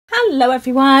Hello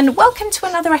everyone, welcome to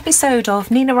another episode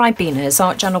of Nina Ribena's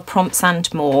Art Journal Prompts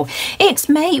and More. It's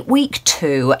May week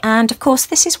 2 and of course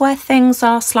this is where things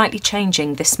are slightly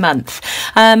changing this month.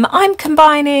 I'm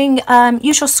combining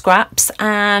usual scraps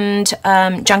and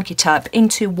Junkie Tup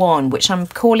into one, which I'm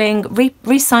calling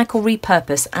Recycle,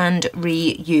 Repurpose and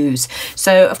Reuse.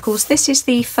 So of course this is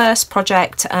the first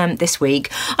project this week.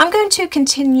 I'm going to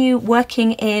continue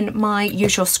working in my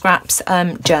usual scraps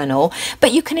journal,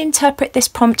 but you can interpret this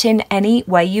prompt in any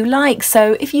way you like.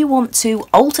 So if you want to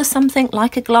alter something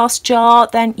like a glass jar,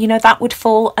 then you know that would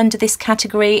fall under this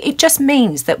category. It just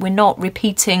means that we're not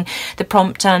repeating the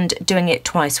prompt and doing it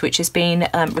twice, which has been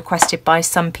requested by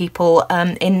some people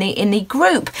in the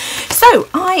group. So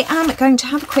I am going to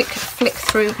have a quick flick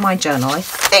through my journal. I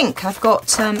think I've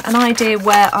got an idea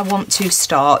where I want to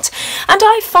start, and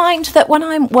I find that when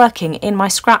I'm working in my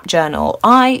scrap journal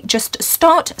I just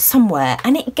start somewhere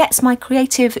and it gets my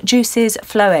creative juices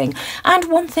flowing, and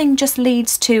one thing just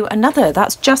leads to another.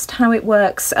 That's just how it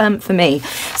works for me.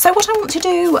 So what I want to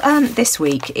do this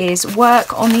week is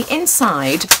work on the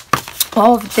inside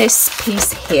of this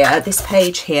piece here, this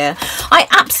page here. I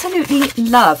absolutely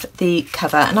love the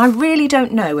cover and I really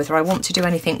don't know whether I want to do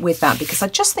anything with that because I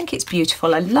just think it's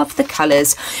beautiful. I love the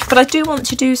colours, but I do want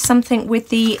to do something with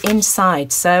the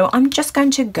inside, so I'm just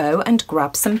going to go and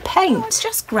grab some paint. I've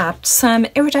just grabbed some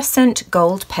iridescent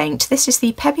gold paint. This is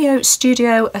the Pebeo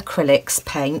Studio Acrylics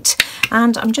paint,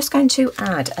 and I'm just going to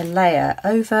add a layer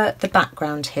over the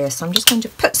background here. So I'm just going to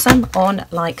put some on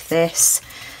like this,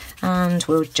 and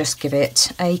we'll just give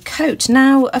it a coat.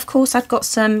 Now of course I've got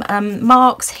some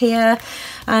marks here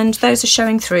and those are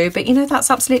showing through, but you know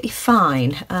that's absolutely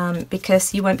fine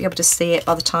because you won't be able to see it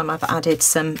by the time I've added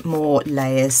some more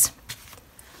layers.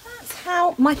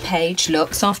 How my page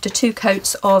looks after 2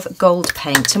 coats of gold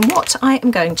paint, and what I am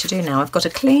going to do now, I've got a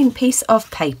clean piece of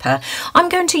paper. I'm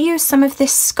going to use some of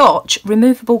this Scotch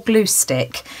removable glue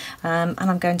stick and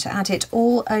I'm going to add it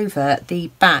all over the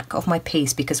back of my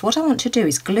piece, because what I want to do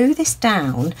is glue this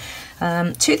down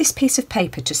to this piece of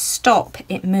paper to stop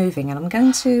it moving, and I'm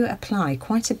going to apply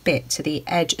quite a bit to the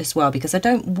edge as well, because I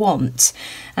don't want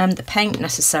the paint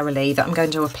necessarily that I'm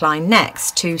going to apply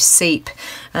next to seep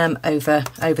over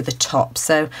the top.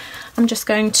 So I'm just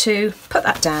going to put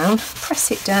that down, press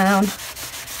it down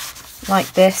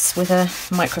like this with a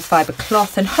microfiber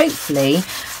cloth, and hopefully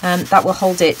that will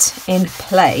hold it in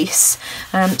place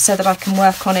so that I can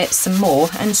work on it some more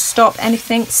and stop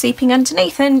anything seeping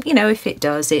underneath. And you know, if it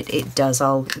does, it does,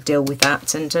 I'll deal with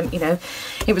that. And you know,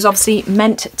 it was obviously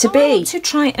meant to be. I want to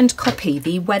try and copy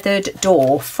the weathered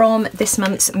door from this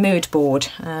month's mood board.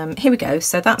 Here we go.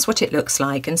 So that's what it looks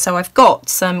like, and so I've got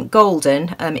some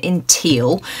golden in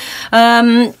teal.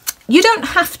 You don't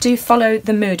have to follow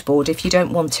the mood board if you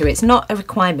don't want to, it's not a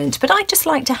requirement, but I just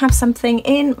like to have something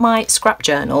in my scrap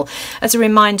journal as a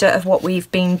reminder of what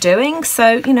we've been doing.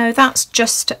 So, you know, that's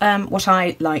just what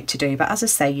I like to do. But as I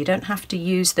say, you don't have to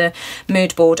use the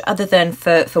mood board other than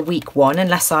for week 1,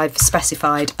 unless I've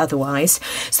specified otherwise.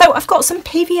 So I've got some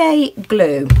PVA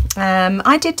glue.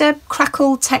 I did a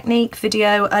crackle technique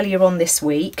video earlier on this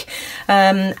week,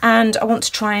 and I want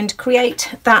to try and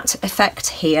create that effect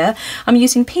here. I'm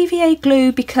using PVA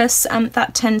glue because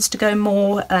that tends to go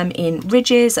more in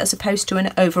ridges as opposed to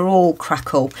an overall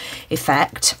crackle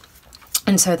effect,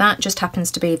 and so that just happens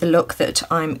to be the look that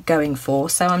I'm going for.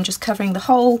 So I'm just covering the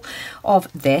whole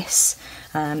of this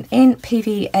in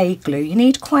PVA glue. You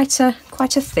need quite a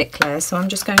thick layer, so I'm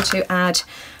just going to add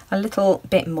a little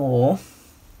bit more.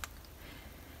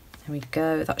 There we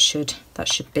go, that should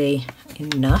be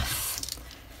enough.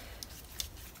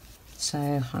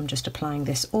 So I'm just applying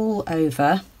this all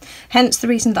over, hence the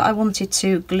reason that I wanted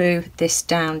to glue this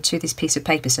down to this piece of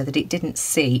paper so that it didn't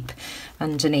seep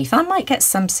underneath. I might get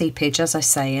some seepage, as I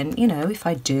say, and you know, if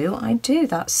I do, I do.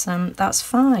 That's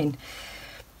fine.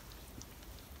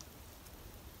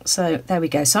 So there we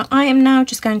go. So I am now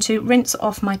just going to rinse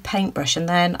off my paintbrush and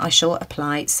then I shall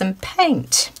apply some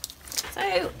paint.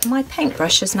 So my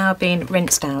paintbrush has now been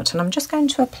rinsed out and I'm just going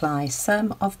to apply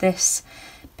some of this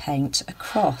paint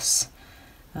across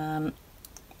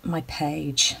my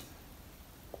page.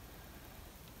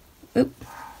 Oop,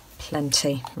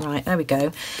 plenty. Right, there we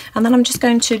go. And then I'm just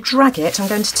going to drag it. I'm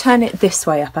going to turn it this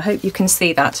way up. I hope you can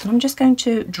see that. And I'm just going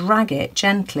to drag it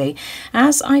gently,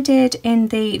 as I did in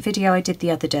the video I did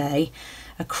the other day,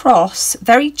 across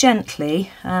very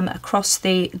gently across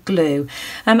the glue.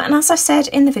 And as I said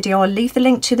in the video, I'll leave the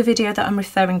link to the video that I'm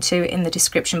referring to in the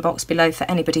description box below for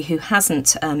anybody who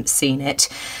hasn't seen it.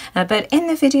 But in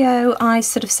the video I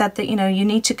sort of said that, you know, you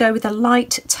need to go with a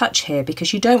light touch here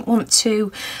because you don't want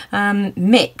to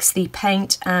mix the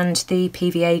paint and the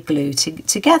PVA glue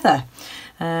together.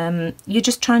 You're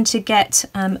just trying to get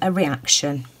a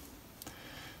reaction.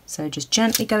 So just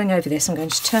gently going over this. I'm going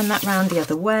to turn that round the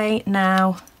other way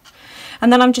now.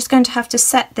 And then I'm just going to have to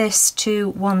set this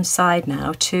to one side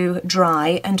now to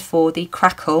dry and for the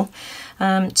crackle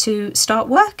to start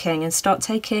working and start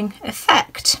taking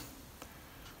effect.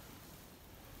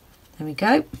 There we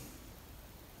go.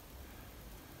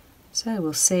 So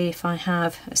we'll see if I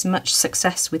have as much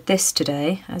success with this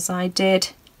today as I did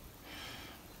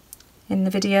in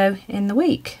the video in the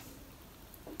week.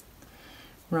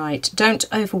 Right, don't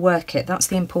overwork it, that's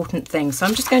the important thing. So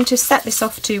I'm just going to set this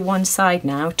off to one side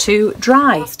now to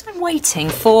dry. Whilst I'm waiting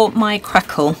for my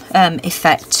crackle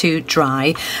effect to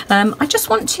dry, I just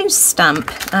want to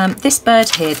stamp this bird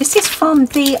here. This is from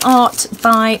the Art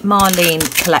by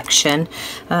Marlene collection.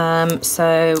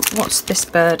 So what's this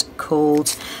bird called?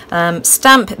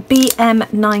 Stamp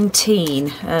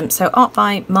BM19. So Art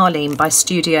by Marlene by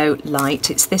Studio Light.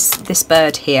 It's this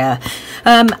bird here.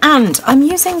 And I'm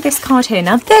using this card here.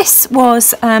 Now this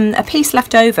was a piece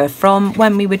left over from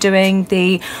when we were doing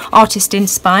the Artist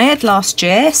Inspired last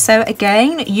year. So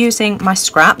again, using my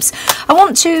scraps. I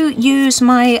want to use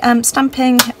my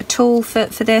stamping tool for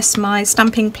this, my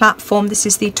stamping platform. This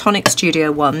is the Tonic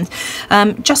Studio one,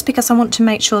 just because I want to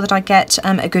make sure that I get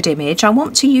a good image. I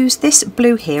want to use this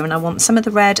blue here and I want some of the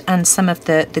red and some of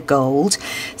the gold.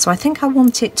 So I think I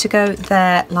want it to go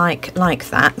there like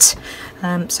that.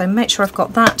 So make sure I've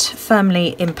got that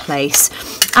firmly in place,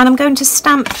 and I'm going to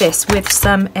stamp this with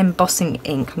some embossing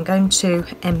ink. I'm going to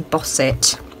emboss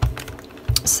it,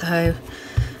 so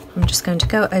I'm just going to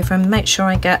go over and make sure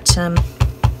I get a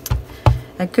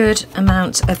good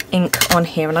amount of ink on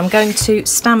here, and I'm going to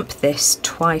stamp this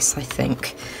twice, I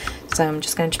think. So I'm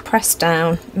just going to press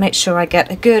down, make sure I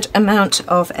get a good amount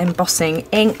of embossing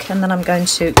ink, and then I'm going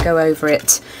to go over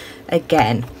it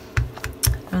again.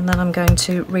 And then I'm going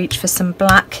to reach for some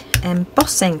black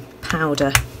embossing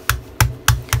powder.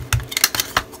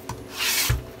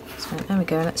 So there we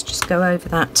go, let's just go over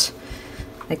that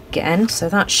again. So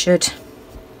that should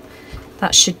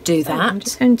do that. I'm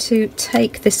just going to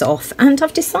take this off, and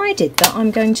I've decided that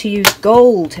I'm going to use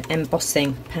gold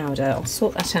embossing powder. I'll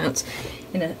sort that out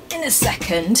in a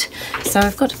second. So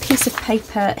I've got a piece of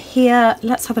paper here.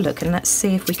 Let's have a look and let's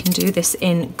see if we can do this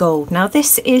in gold. Now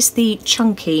this is the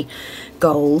chunky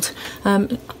gold.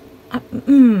 I'm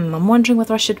wondering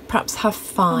whether I should perhaps have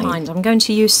fine. I'm going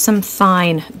to use some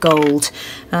fine gold.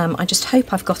 I just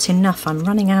hope I've got enough. I'm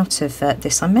running out of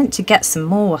this. I meant to get some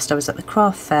more whilst I was at the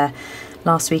craft fair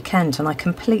last weekend, and I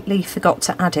completely forgot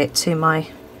to add it to my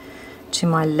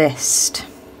list.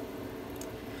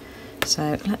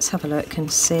 So let's have a look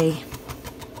and see.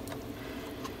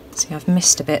 See, I've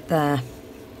missed a bit there.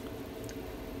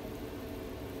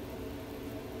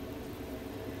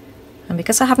 And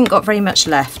because I haven't got very much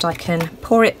left, I can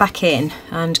pour it back in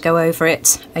and go over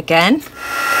it again.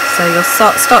 So you'll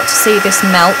start to see this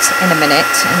melt in a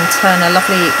minute and turn a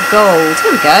lovely gold.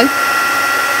 Here we go.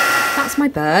 That's my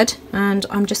bird, and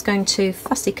I'm just going to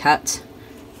fussy cut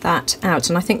that out,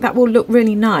 and I think that will look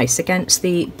really nice against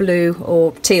the blue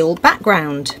or teal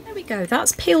background. There we go,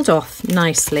 that's peeled off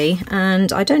nicely,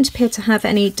 and I don't appear to have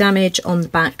any damage on the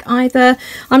back either.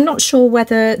 I'm not sure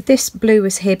whether this blue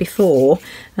was here before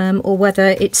or whether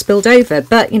it spilled over,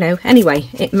 but you know, anyway,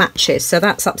 it matches, so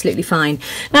that's absolutely fine.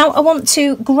 Now I want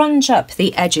to grunge up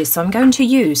the edges, so I'm going to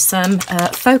use some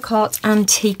Folk Art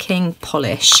Antiquing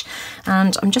polish,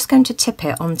 and I'm just going to tip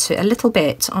it onto a little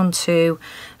bit onto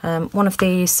one of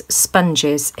these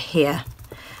sponges here.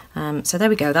 So there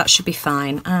we go, that should be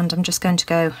fine, and I'm just going to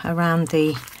go around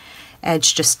the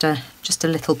edge just a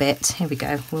little bit. Here we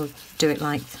go, we'll do it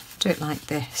like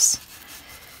this.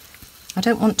 I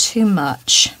don't want too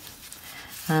much,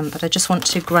 but I just want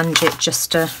to grunge it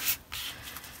just a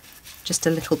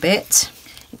little bit.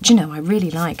 Do you know, I really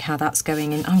like how that's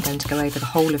going in. I'm going to go over the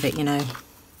whole of it, you know.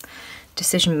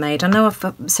 Decision made. I know I've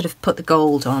sort of put the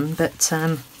gold on, but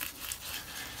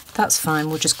that's fine.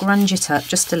 We'll just grunge it up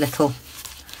just a little.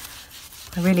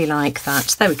 I really like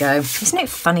that. There we go. Isn't it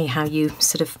funny how you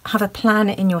sort of have a plan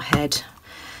in your head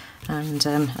and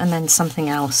then something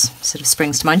else sort of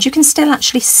springs to mind. You can still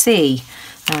actually see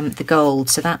the gold,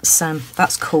 so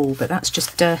that's cool, but that's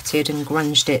just dirtied and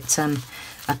grunged it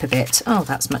up a bit. Oh,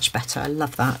 that's much better. I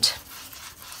love that.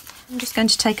 I'm just going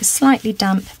to take a slightly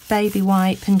damp baby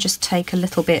wipe and just take a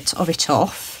little bit of it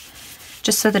off,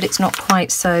 just so that it's not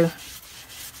quite so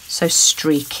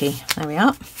streaky. There we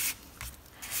are.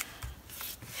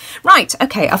 Right,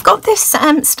 okay, I've got this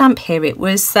stamp here. It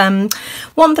was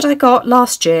one that I got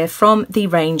last year from the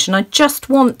range, and I just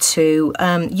want to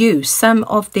use some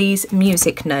of these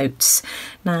music notes.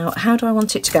 Now, how do I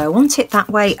want it to go? I want it that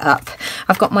way up.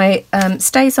 I've got my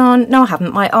Stays On, no I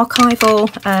haven't, my archival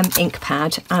ink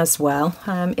pad as well.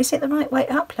 Is it the right way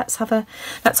up? Let's have a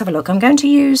look. I'm going to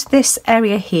use this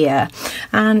area here,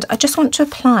 and I just want to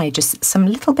apply just some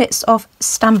little bits of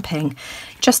stamping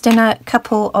just in a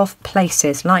couple of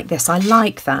places like this. I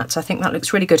like that. I think that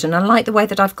looks really good, and I like the way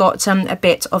that I've got a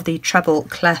bit of the treble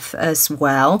clef as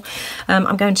well.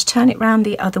 I'm going to turn it round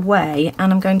the other way,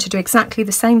 and I'm going to do exactly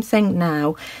the same thing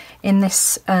now in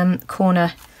this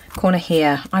corner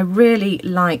here. I really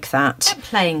like that. I'm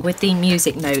playing with the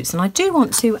music notes, and I do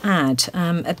want to add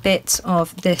a bit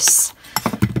of this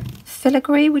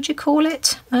filigree, would you call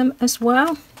it, as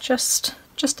well, just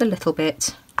a little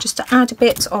bit, just to add a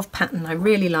bit of pattern. I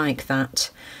really like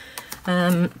that.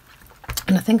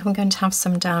 And I think I'm going to have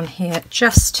some down here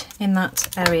just in that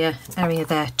area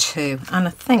there too, and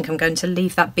I think I'm going to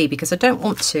leave that be because I don't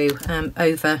want to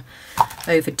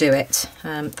overdo it.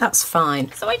 That's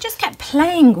fine. So I just kept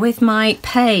playing with my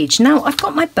page. Now I've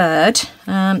got my bird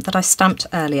that I stamped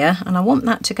earlier, and I want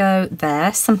that to go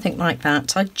there, something like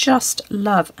that. I just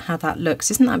love how that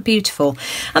looks. Isn't that beautiful?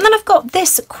 And then I've got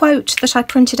this quote that I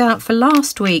printed out for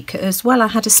last week as well. I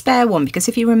had a spare one because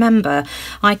if you remember,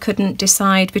 I couldn't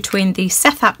decide between the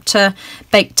Seth Apter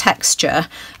baked texture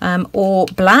or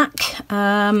black,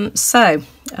 so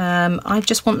I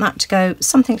just want that to go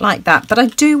something like that. But I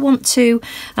do want to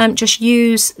just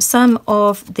use some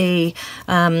of the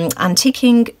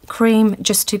antiquing cream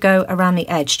just to go around the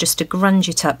edge, just to grunge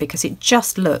it up because it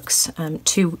just looks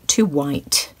too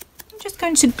white. Just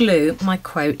going to glue my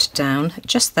quote down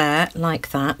just there like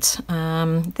that.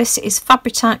 This is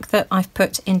Fabri-Tac that I've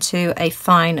put into a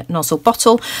fine nozzle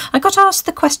bottle. I got asked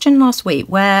the question last week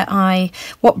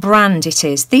what brand it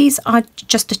is. These are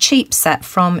just a cheap set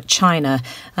from China.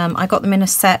 I got them in a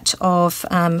set of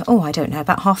I don't know,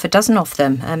 about half a dozen of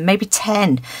them, maybe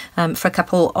 10 for a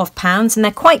couple of pounds, and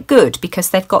they're quite good because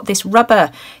they've got this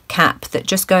rubber cap that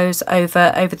just goes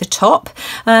over the top.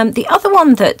 The other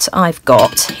one that I've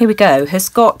got, here we go, has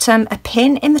got a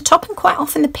pin in the top, and quite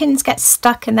often the pins get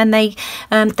stuck and then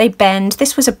they bend.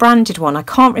 This was a branded one. I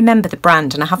can't remember the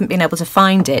brand and I haven't been able to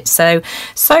find it. So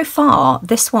far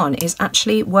this one is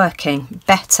actually working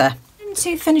better. And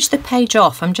to finish the page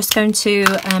off, I'm just going to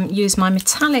use my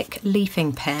metallic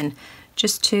leafing pen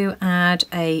just to add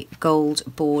a gold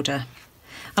border.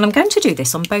 And I'm going to do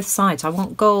this on both sides. I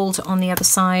want gold on the other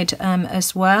side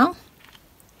as well.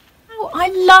 I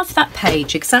love that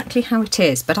page exactly how it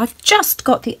is, but I've just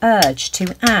got the urge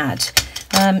to add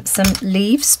some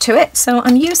leaves to it. So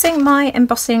I'm using my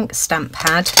embossing stamp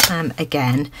pad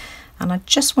again, and I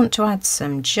just want to add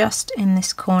some just in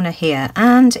this corner here.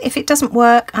 And if it doesn't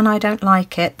work and I don't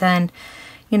like it, then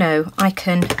you know, I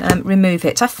can remove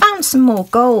it. I found some more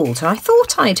gold. I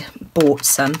thought I'd bought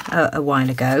some a while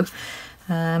ago.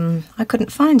 I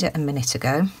couldn't find it a minute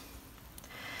ago.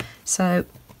 So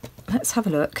let's have a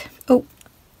look. Oh,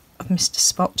 I've missed a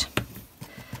spot.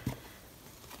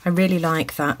 I really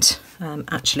like that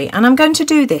actually, and I'm going to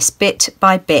do this bit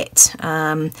by bit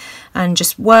and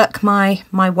just work my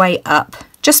way up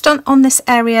just on this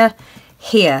area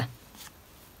here.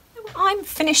 I'm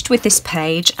finished with this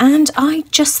page and I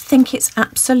just think it's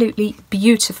absolutely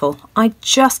beautiful. I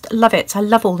just love it. I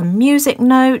love all the music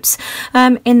notes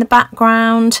in the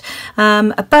background.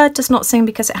 A bird does not sing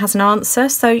because it has an answer,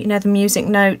 so you know the music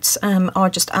notes are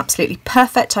just absolutely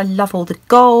perfect. I love all the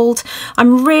gold.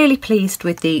 I'm really pleased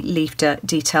with the leaf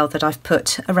detail that I've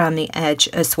put around the edge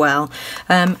as well,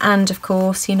 and of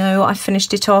course, you know, I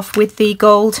finished it off with the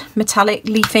gold metallic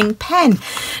leafing pen.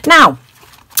 Now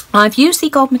I've used the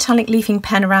gold metallic leafing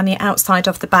pen around the outside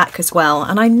of the back as well,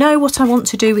 and I know what I want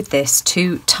to do with this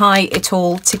to tie it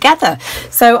all together.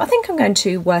 So I think I'm going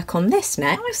to work on this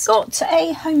now. I've got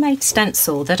a homemade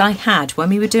stencil that I had when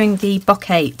we were doing the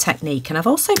bokeh technique, and I've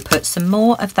also put some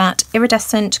more of that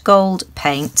iridescent gold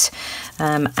paint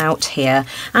out here,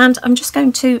 and I'm just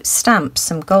going to stamp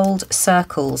some gold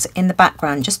circles in the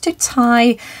background just to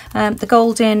tie the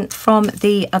gold in from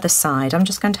the other side. I'm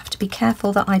just going to have to be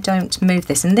careful that I don't move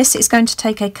this, and this is going to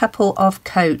take a couple of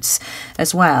coats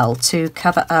as well to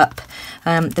cover up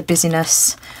the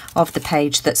busyness of the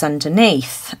page that's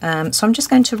underneath. So I'm just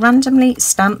going to randomly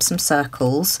stamp some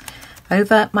circles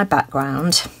over my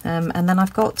background, and then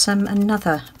I've got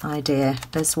another idea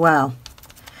as well.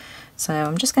 So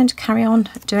I'm just going to carry on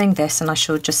doing this, and I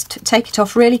shall just take it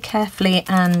off really carefully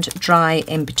and dry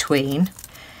in between.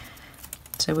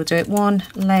 So we'll do it one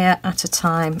layer at a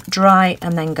time, dry,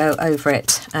 and then go over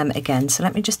it again. So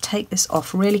let me just take this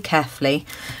off really carefully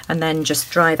and then just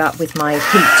dry that with my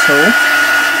heat tool.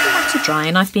 To dry,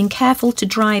 and I've been careful to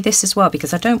dry this as well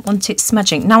because I don't want it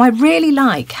smudging. Now I really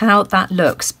like how that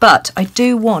looks, but I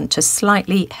do want a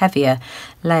slightly heavier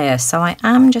layer, so I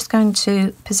am just going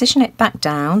to position it back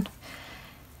down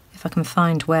if I can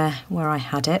find where I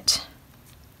had it.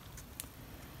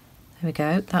 There we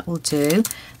go, that will do,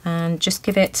 and just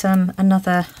give it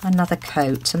another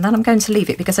coat, and then I'm going to leave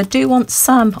it because I do want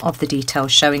some of the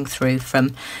details showing through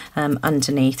from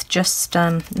underneath, just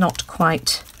not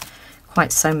quite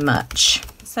so much.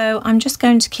 So I'm just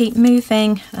going to keep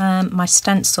moving my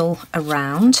stencil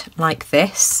around like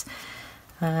this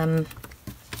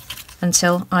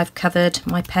until I've covered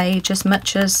my page as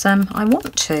much as I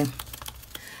want to.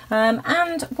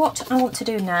 And what I want to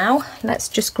do now, let's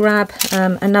just grab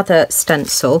another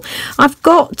stencil. I've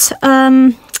got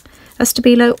a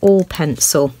Stabilo All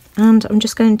pencil, and I'm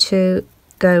just going to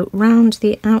go round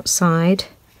the outside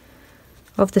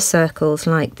of the circles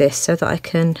like this so that I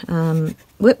can,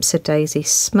 whoops a daisy,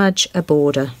 smudge a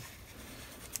border.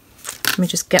 Let me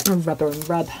just get my rubber and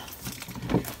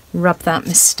rub that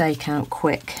mistake out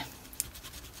quick.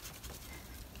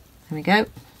 There we go,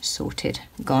 sorted,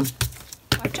 gone.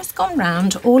 I've just gone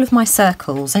round all of my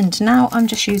circles, and now I'm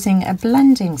just using a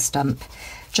blending stump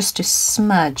just to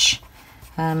smudge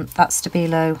that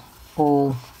Stabilo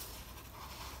All.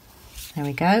 There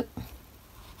we go.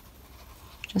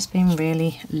 Just being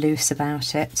really loose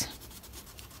about it.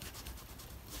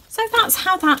 So that's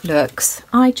how that looks.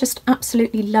 I just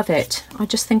absolutely love it. I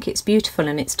just think it's beautiful,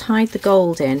 and it's tied the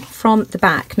gold in from the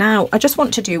back. Now I just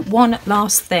want to do one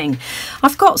last thing.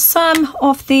 I've got some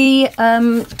of the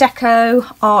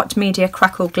Deco Art Media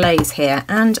Crackle Glaze here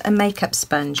and a makeup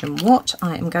sponge, and what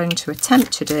I am going to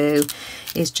attempt to do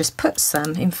is just put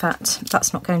some, in fact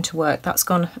that's not going to work, that's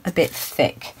gone a bit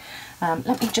thick.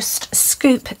 Let me just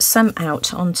scoop some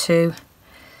out onto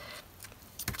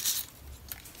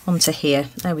here.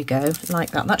 There we go,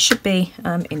 like that. That should be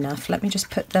enough. Let me just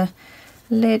put the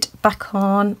lid back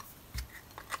on.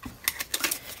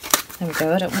 There we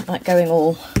go. I don't want that going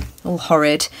all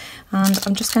horrid. And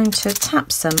I'm just going to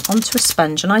tap some onto a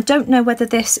sponge, and I don't know whether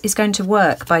this is going to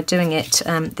work by doing it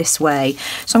this way.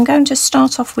 So I'm going to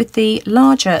start off with the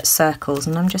larger circles,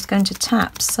 and I'm just going to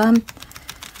tap some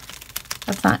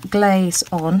of that glaze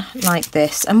on like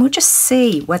this, and we'll just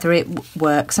see whether it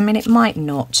works. I mean, it might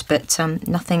not, but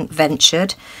nothing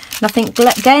ventured, nothing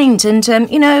gained. And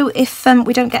you know, if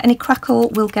we don't get any crackle,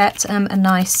 we'll get a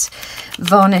nice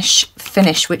varnish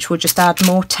finish, which will just add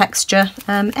more texture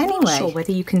anyway. I'm not sure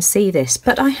whether you can see this,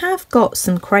 but I have got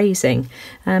some crazing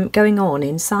going on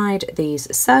inside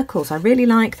these circles. I really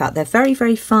like that. They're very,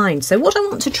 very fine. So what I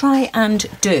want to try and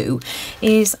do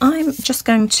is I'm just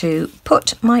going to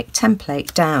put my template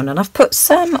down, and I've put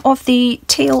some of the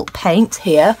teal paint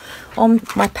here on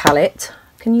my palette.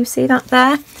 Can you see that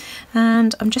there?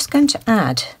 And I'm just going to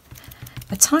add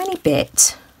a tiny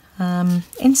bit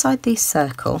inside the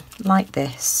circle like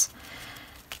this.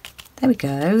 There we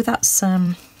go, that's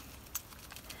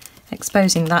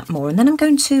exposing that more, and then I'm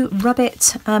going to rub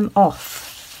it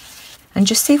off and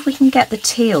just see if we can get the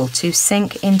teal to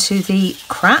sink into the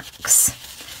cracks,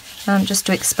 just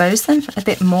to expose them a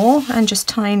bit more, and just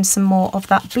tie in some more of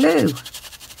that blue.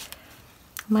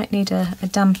 Might need a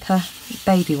damper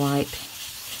baby wipe.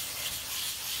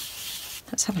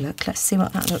 Let's have a look, let's see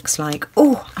what that looks like.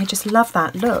 Oh, I just love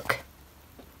that look.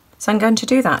 So I'm going to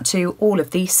do that to all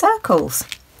of these circles.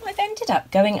 I've ended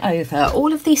up going over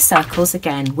all of these circles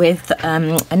again with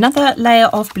another layer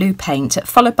of blue paint,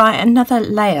 followed by another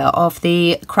layer of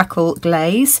the crackle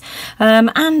glaze,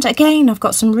 and again I've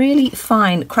got some really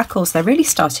fine crackles. They're really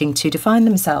starting to define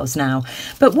themselves now.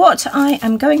 But what I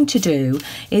am going to do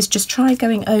is just try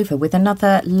going over with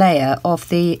another layer of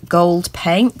the gold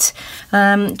paint,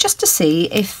 just to see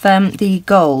if the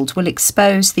gold will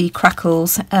expose the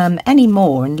crackles any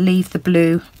more and leave the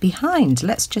blue behind.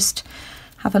 Let's just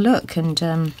have a look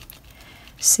and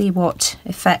see what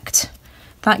effect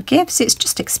that gives. It's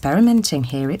just experimenting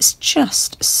here. It's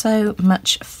just so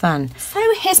much fun. So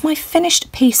here's my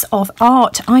finished piece of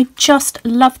art. I just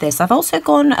love this. I've also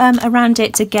gone around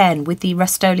it again with the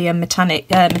Rust-Oleum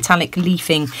metallic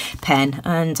leafing pen,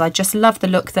 and I just love the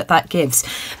look that that gives.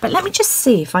 But let me just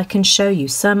see if I can show you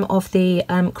some of the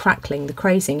crackling, the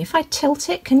crazing. If I tilt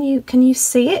it, can you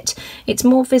see it? It's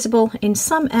more visible in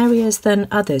some areas than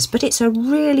others, but it's a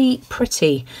really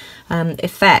pretty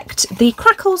effect. The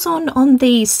crackles on the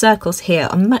these circles here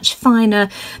are much finer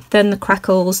than the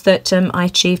crackles that I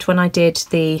achieved when I did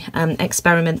the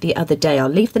experiment the other day.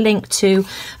 I'll leave the link to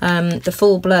the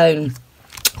full-blown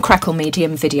crackle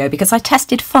medium video because I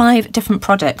tested 5 different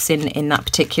products in that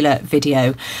particular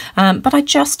video, but I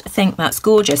just think that's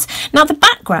gorgeous. Now the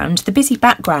background, the busy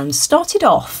background, started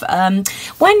off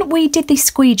when we did the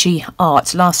squeegee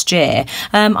art last year.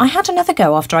 I had another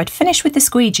go after I'd finished with the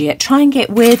squeegee at trying it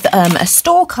with a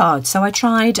store card, so I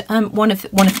tried one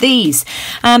of these,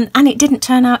 and it didn't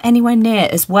turn out anywhere near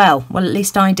as well. Well, at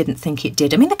least I didn't think it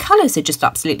did. I mean, the colours are just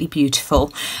absolutely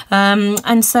beautiful,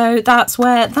 and so that's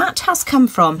where that has come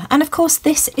from. And of course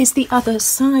this is the other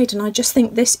side, and I just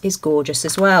think this is gorgeous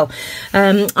as well.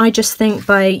 I just think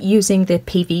by using the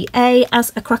PVA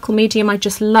as a crackle medium, I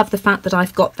just love the fact that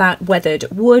I've got that weathered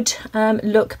wood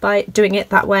look by doing it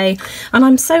that way, and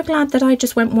I'm so glad that I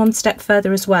just went one step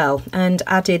further as well and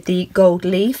added the gold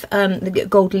leaf, the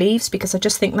gold leaves, because I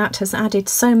just think that has added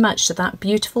so much to that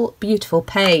beautiful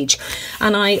page.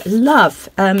 And I love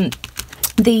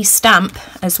the stamp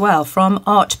as well from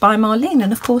Art by Marlene,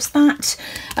 and of course that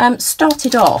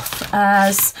started off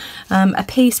as a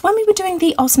piece when we were doing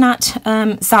the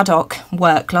Osnat Zadok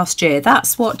work last year.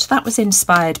 That's what that was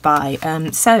inspired by,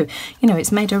 so you know,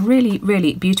 it's made a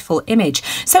really beautiful image.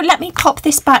 So let me pop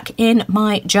this back in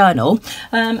my journal,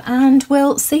 and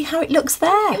we'll see how it looks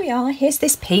there. Here we are, here's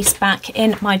this piece back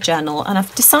in my journal, and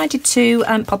I've decided to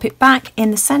pop it back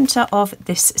in the centre of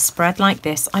this spread like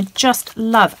this. I just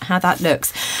love how that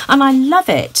looks, and I love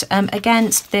it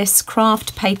against this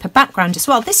craft paper background as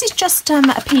well. This is just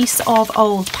a piece of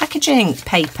old packaging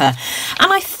paper,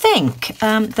 and I think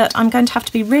that I'm going to have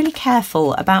to be really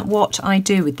careful about what I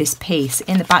do with this piece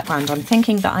in the background. I'm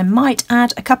thinking that I might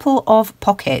add a couple of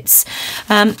pockets,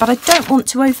 but I don't want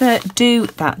to overdo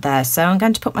that there, so I'm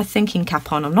going to put my thinking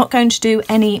cap on. I'm not going to do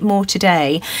any more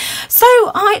today, so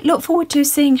I look forward to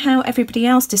seeing how everybody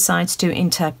else decides to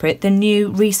interpret the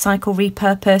new Recycle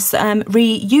Repurpose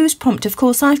Reuse prompt. Of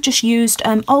course, I've just used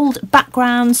old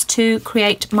backgrounds to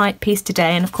create my piece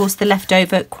today, and of course the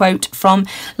leftover quote from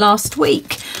last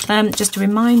week. Just a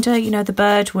reminder, you know, the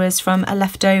bird was from a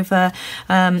leftover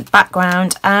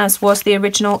background, as was the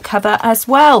original cover as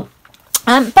well.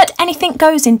 But anything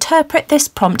goes. Interpret this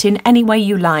prompt in any way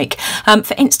you like.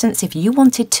 For instance, if you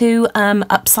wanted to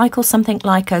upcycle something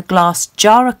like a glass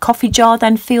jar, a coffee jar,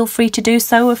 then feel free to do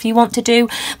so. If you want to do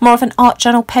more of an art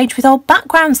journal page with old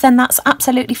backgrounds, then that's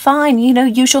absolutely fine. You know,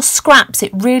 use your scraps.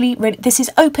 It really, this is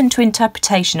open to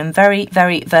interpretation and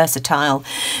very versatile.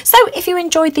 So if you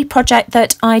enjoyed the project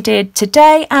that I did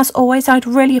today, as always, I'd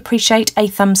really appreciate a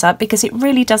thumbs up, because it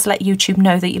really does let YouTube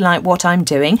know that you like what I'm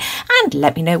doing, and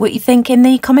let me know what you think in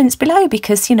the comments below,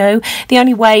 because you know, the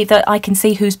only way that I can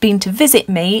see who's been to visit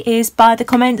me is by the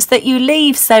comments that you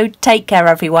leave. So take care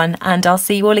everyone, and I'll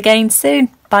see you all again soon.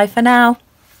 Bye for now.